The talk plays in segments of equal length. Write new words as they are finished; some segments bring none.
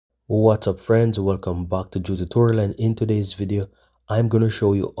What's up friends, welcome back to Joe Tutorial, and in today's video I'm going to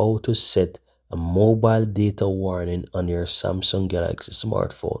show you how to set a mobile data warning on your Samsung Galaxy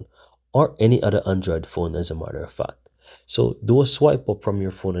smartphone or any other Android phone as a matter of fact. So do a swipe up from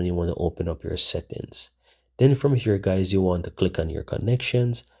your phone and you want to open up your settings. Then from here guys, you want to click on your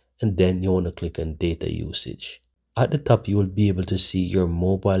connections and then you want to click on data usage. At the top you will be able to see your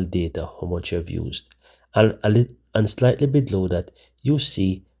mobile data, how much you've used, and slightly below that you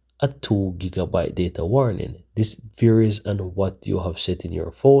see a 2 GB data warning. This varies on what you have set in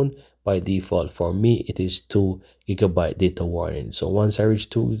your phone. By default, for me, it is 2 GB data warning. So once I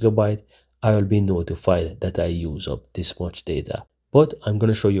reach 2 GB, I will be notified that I use up this much data. But I'm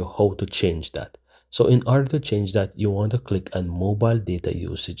going to show you how to change that. So in order to change that, you want to click on mobile data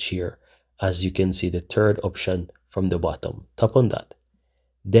usage here. As you can see, the third option from the bottom. Tap on that.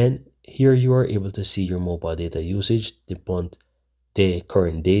 Then here you are able to see your mobile data usage, the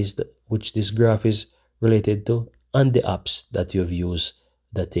current days which this graph is related to, and the apps that you have used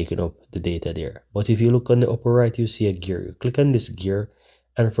that taken up the data there. But if you look on the upper right, you see a gear. You click on this gear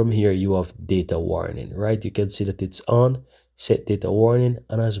and from here you have data warning, right? You can see that it's on, set data warning,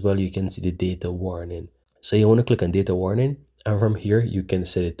 and as well you can see the data warning. So you want to click on data warning, and from here you can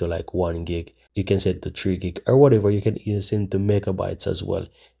set it to like 1 GB. You can set it to 3 GB or whatever. You can even set it to megabytes as well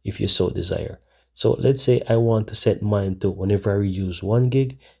if you so desire. So let's say I want to set mine to whenever I use 1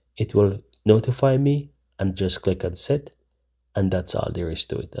 GB, it will notify me and just click on set, and that's all there is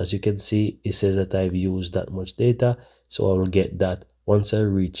to it. As you can see, it says that I've used that much data, so I will get that once I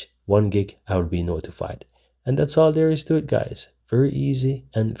reach 1 GB. I will be notified, and that's all there is to it guys. Very easy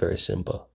and very simple.